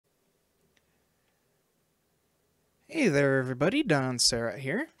Hey there everybody, DonSerrot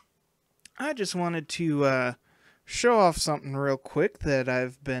here. I just wanted to show off something real quick that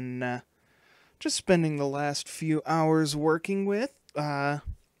I've been just spending the last few hours working with,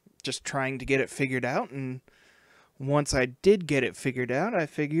 just trying to get it figured out, and once I did get it figured out, I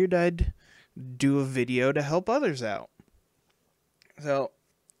figured I'd do a video to help others out. So,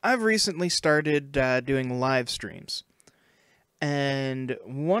 I've recently started doing live streams. And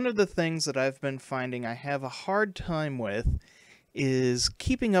one of the things that I've been finding I have a hard time with is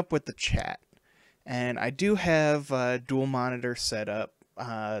keeping up with the chat. And I do have a dual monitor set up,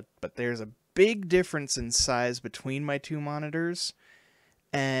 but there's a big difference in size between my two monitors.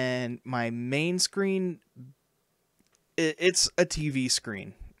 And my main screen, it's a TV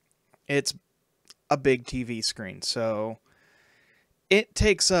screen. It's a big TV screen, so it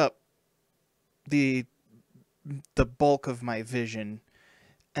takes up the bulk of my vision,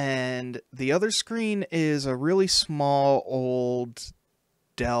 and the other screen is a really small old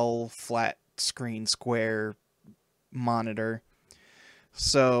Dell flat screen square monitor,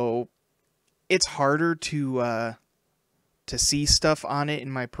 so it's harder to see stuff on it in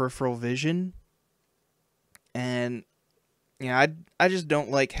my peripheral vision. And yeah, I just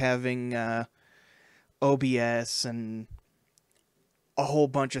don't like having OBS and a whole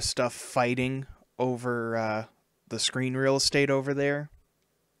bunch of stuff fighting over the screen real estate over there.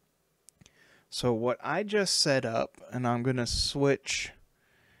 So what I just set up, and I'm going to switch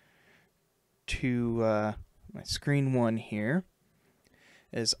to my screen one here,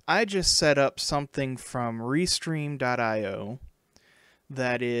 is I just set up something from Restream.io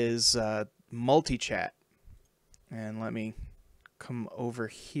that is Multichat. And let me come over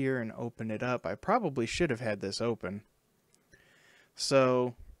here and open it up. I probably should have had this open.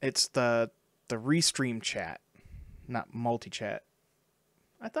 So it's the Restream chat, not Multichat.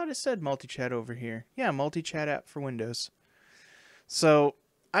 I thought it said Multichat over here. Yeah, Multichat app for Windows. So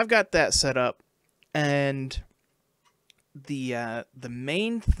I've got that set up, and the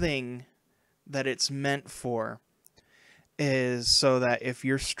main thing that it's meant for is so that if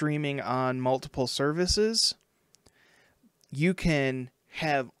you're streaming on multiple services, you can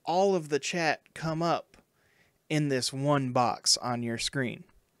have all of the chat come up in this one box on your screen.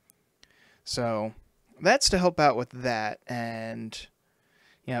 So that's to help out with that. And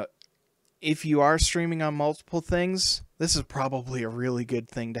you know, if you are streaming on multiple things, this is probably a really good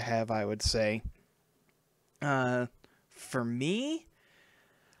thing to have, I would say. For me,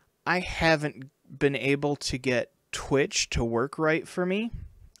 I haven't been able to get Twitch to work right for me.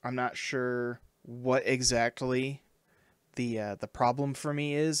 I'm not sure what exactly the problem for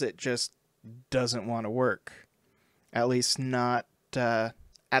me is. It just doesn't want to work. At least not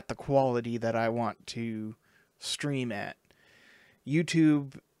at the quality that I want to stream at.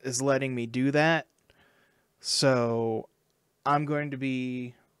 YouTube is letting me do that, so I'm going to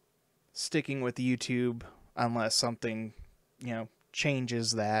be sticking with YouTube unless something,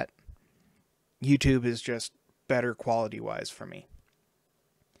 changes that. YouTube is just better quality-wise for me.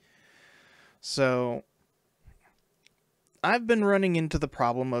 So I've been running into the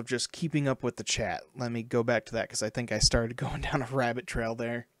problem of just keeping up with the chat. Let me go back to that because I think I started going down a rabbit trail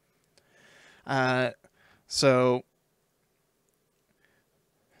there. So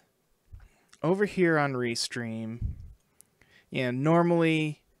over here on Restream,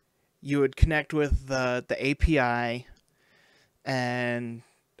 normally you would connect with the API and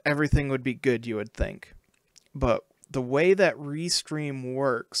everything would be good, you would think. But the way that Restream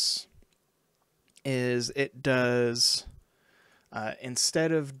works is it does,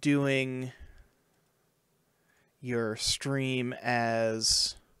 instead of doing your stream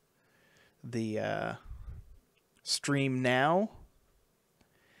as the stream now,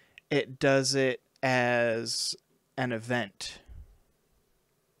 it does it as an event.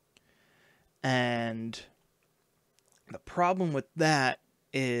 And the problem with that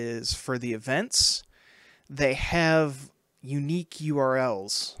is for the events, they have unique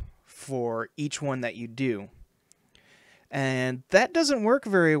URLs for each one that you do. And that doesn't work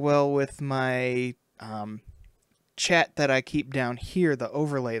very well with my chat that I keep down here, the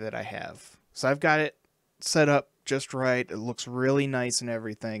overlay that I have. So I've got it set up just right. It looks really nice and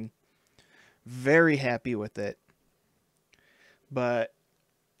everything. Very happy with it. But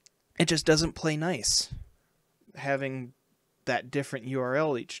it just doesn't play nice having that different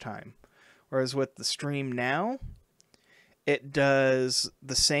URL each time. Whereas with the stream now, it does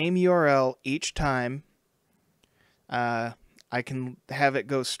the same URL each time. I can have it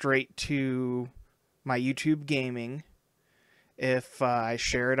go straight to my YouTube gaming if I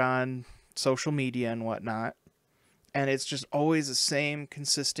share it on social media and whatnot. And it's just always the same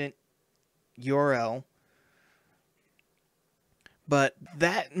consistent URL But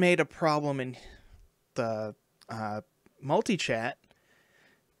that made a problem in the multi-chat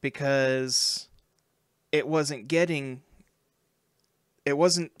because it wasn't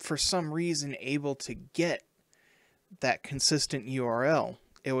for some reason able to get that consistent URL.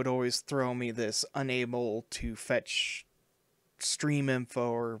 It would always throw me this unable to fetch stream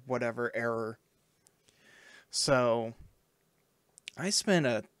info or whatever error. So I spent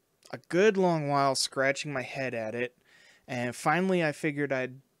a good long while scratching my head at it, and finally I figured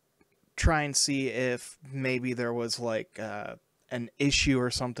I'd try and see if maybe there was like an issue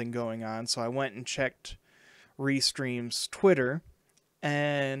or something going on. So I went and checked Restream's Twitter,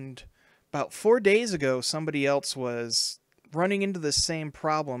 and about 4 days ago somebody else was running into the same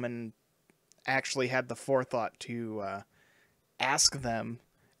problem and actually had the forethought to ask them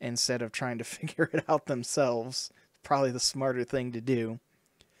instead of trying to figure it out themselves. Probably the smarter thing to do.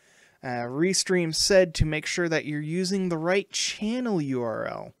 Restream said to make sure that you're using the right channel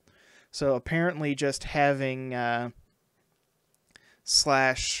URL. So apparently just having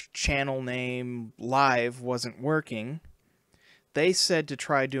 /channel name live wasn't working. They said to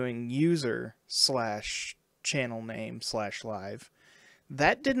try doing user /channel name /live.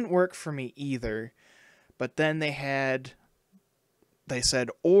 That didn't work for me either. But then they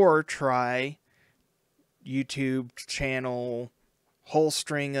said, or try YouTube channel whole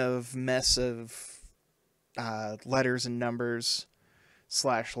string of mess of letters and numbers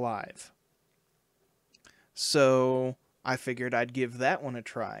 /live. So I figured I'd give that one a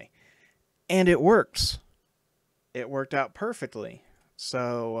try. And it works. It worked out perfectly.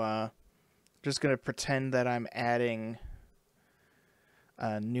 So just going to pretend that I'm adding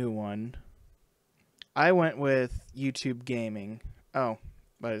a new one. I went with YouTube Gaming. Oh,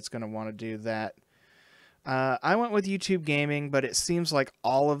 but it's going to want to do that. I went with YouTube Gaming, but it seems like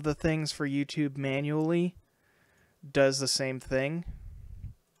all of the things for YouTube manually does the same thing.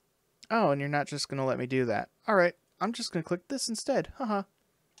 Oh, and you're not just going to let me do that. All right, I'm just going to click this instead. Haha.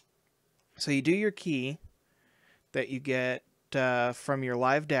 So you do your key that you get from your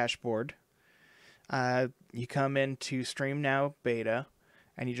live dashboard. You come into Stream Now Beta,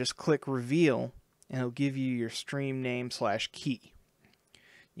 and you just click Reveal, and it'll give you your stream name /key.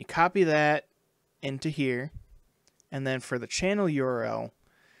 You copy that into here, and then for the channel URL,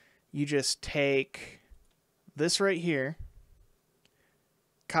 you just take this right here,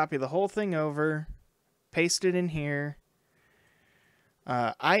 copy the whole thing over, paste it in here.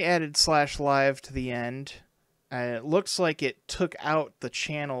 I added /live to the end. It looks like it took out the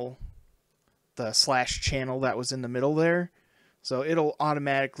channel, the /channel that was in the middle there. So it'll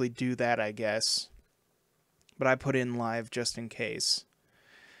automatically do that, I guess. But I put in live just in case.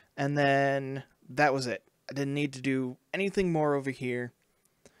 And then that was it. I didn't need to do anything more over here.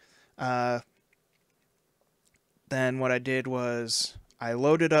 Then what I did was I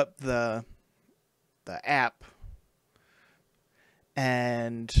loaded up the app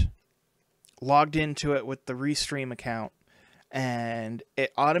and logged into it with the Restream account, and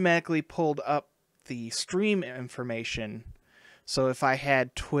it automatically pulled up the stream information. So if I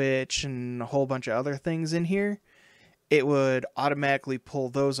had Twitch and a whole bunch of other things in here, it would automatically pull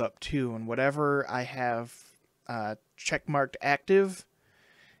those up too, and whatever I have checkmarked active,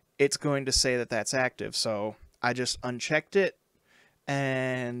 it's going to say that that's active. So I just unchecked it,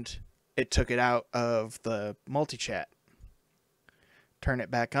 and it took it out of the multi-chat. Turn it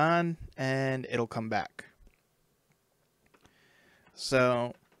back on, and it'll come back.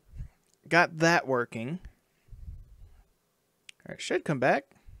 So, got that working. Or it should come back.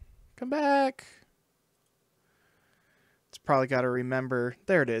 Come back. It's probably got to remember.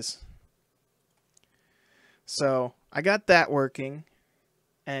 There it is. So, I got that working.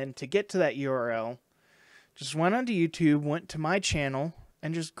 And to get to that URL, just went onto YouTube, went to my channel,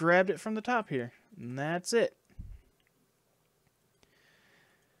 and just grabbed it from the top here. And that's it.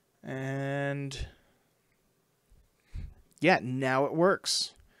 And yeah, now it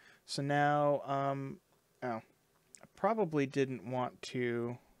works. So now, I probably didn't want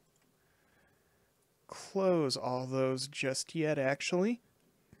to close all those just yet, actually.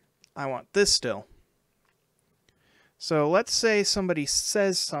 I want this still. So let's say somebody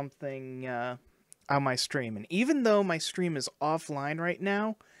says something on my stream, and even though my stream is offline right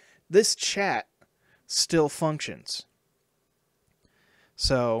now, this chat still functions.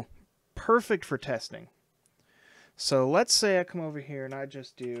 So, perfect for testing. So, let's say I come over here and I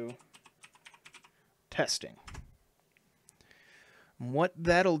just do testing. And what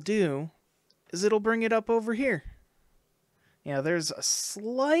that'll do is it'll bring it up over here. Yeah, there's a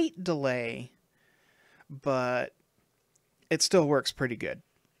slight delay, but it still works pretty good.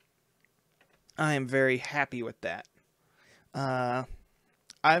 I am very happy with that.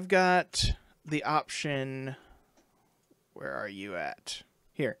 I've got the option. Where are you at?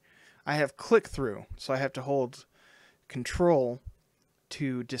 Here. I have click through, so I have to hold Control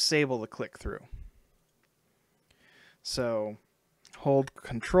to disable the click through. So hold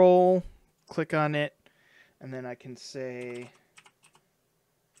Control, click on it, and then I can say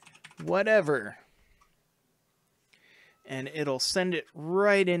whatever. And it'll send it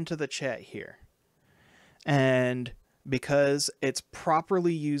right into the chat here. And because it's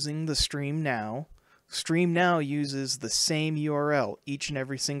properly using the Stream Now uses the same URL each and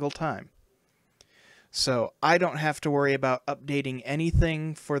every single time. So I don't have to worry about updating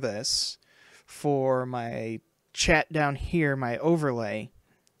anything for this. For my chat down here, my overlay,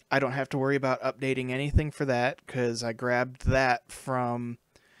 I don't have to worry about updating anything for that because I grabbed that from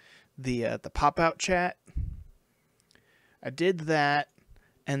the pop-out chat. I did that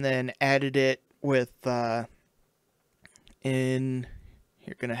and then added it with you're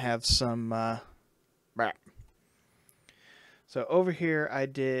gonna have some so over here I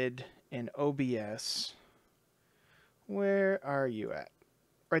did in OBS. Where are you at?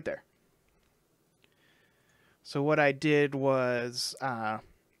 Right there. So what I did was the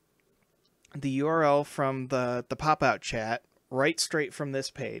URL from the pop-out chat right straight from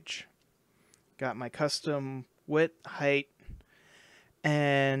this page. Got my custom width, height,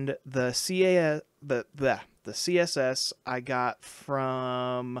 and the CSS I got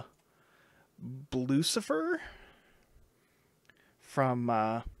from Lucifer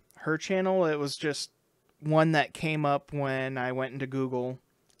from her channel. It was just one that came up when I went into Google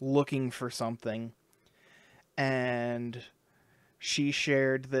looking for something, and she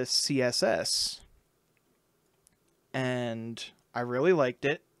shared this CSS, and I really liked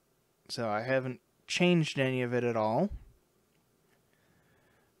it, so I haven't changed any of it at all,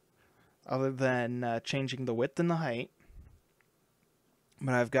 other than changing the width and the height.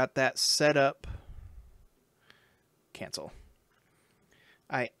 But I've got that set up. Cancel.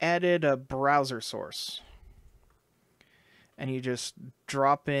 I added a browser source, and you just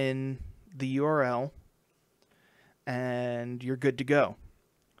drop in the URL and you're good to go.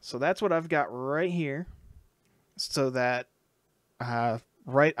 So that's what I've got right here, so that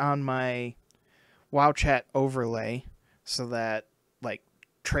right on my WoW chat overlay, so that like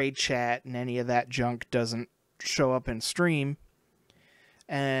trade chat and any of that junk doesn't show up in stream.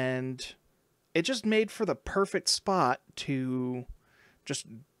 And it just made for the perfect spot to just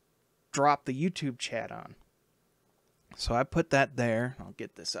drop the YouTube chat on. So I put that there. I'll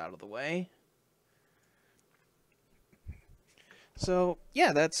get this out of the way. So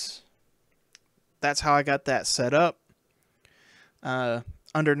yeah, that's how I got that set up.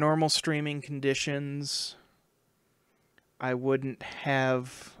 Under normal streaming conditions, I wouldn't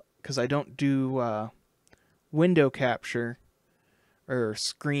have, because I don't do window capture or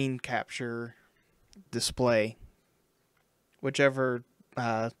screen capture display, whichever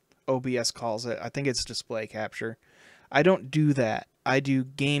OBS calls it. I think it's display capture. I don't do that. I do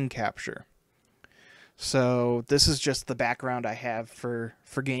game capture. So this is just the background I have for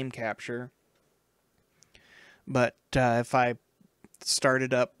game capture. But if I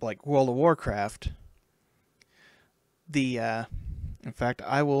started up like World of Warcraft, in fact,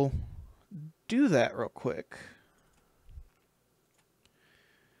 I will do that real quick.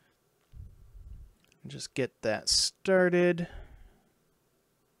 Just get that started.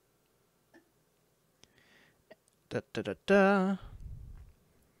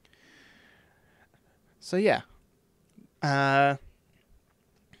 So yeah,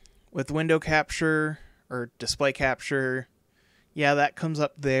 with window capture or display capture, yeah, that comes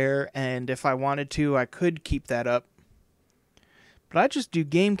up there, and if I wanted to, I could keep that up. But I just do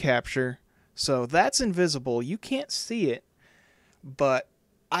game capture, so that's invisible. You can't see it, but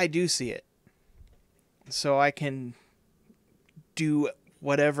I do see it. So I can do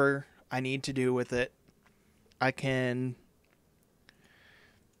whatever I need to do with it. I can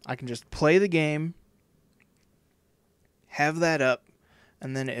just play the game, have that up,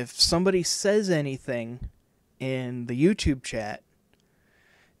 and then if somebody says anything in the YouTube chat,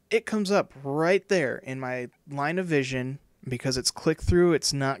 it comes up right there in my line of vision. Because it's click through,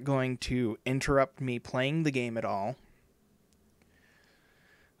 it's not going to interrupt me playing the game at all.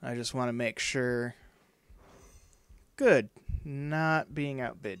 I just want to make sure. Good. Not being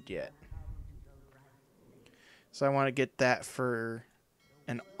outbid yet. So I want to get that for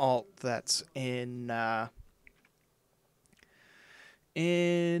an alt that's in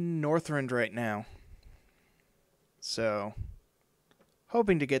Northrend right now. So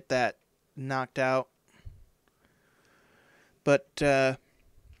hoping to get that knocked out. But yeah,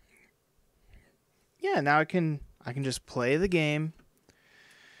 now I can I can just play the game,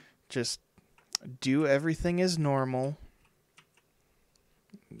 just do everything as normal.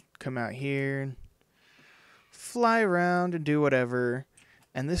 Come out here, fly around and do whatever,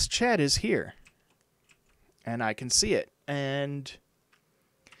 and this chat is here. And I can see it. And,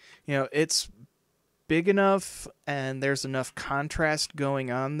 you know, it's big enough and there's enough contrast going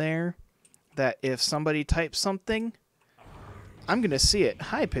on there that if somebody types something, I'm going to see it.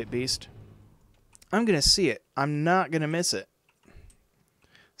 Hi, Pit Beast. I'm going to see it. I'm not going to miss it.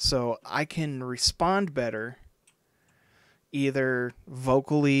 So I can respond better either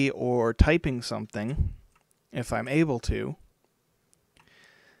vocally or typing something if I'm able to.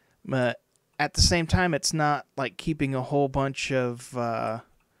 But at the same time, it's not like keeping a whole bunch of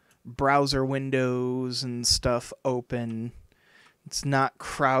browser windows and stuff open. It's not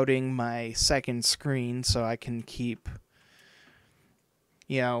crowding my second screen, so I can keep,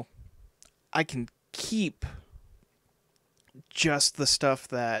 I can keep just the stuff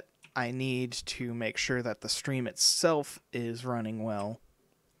that I need to make sure that the stream itself is running well.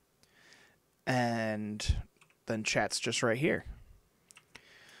 And then chat's just right here.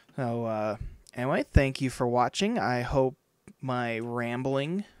 So, anyway, thank you for watching. I hope my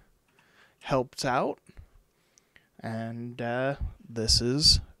rambling helped out. And this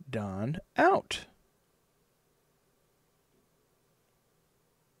is Don out.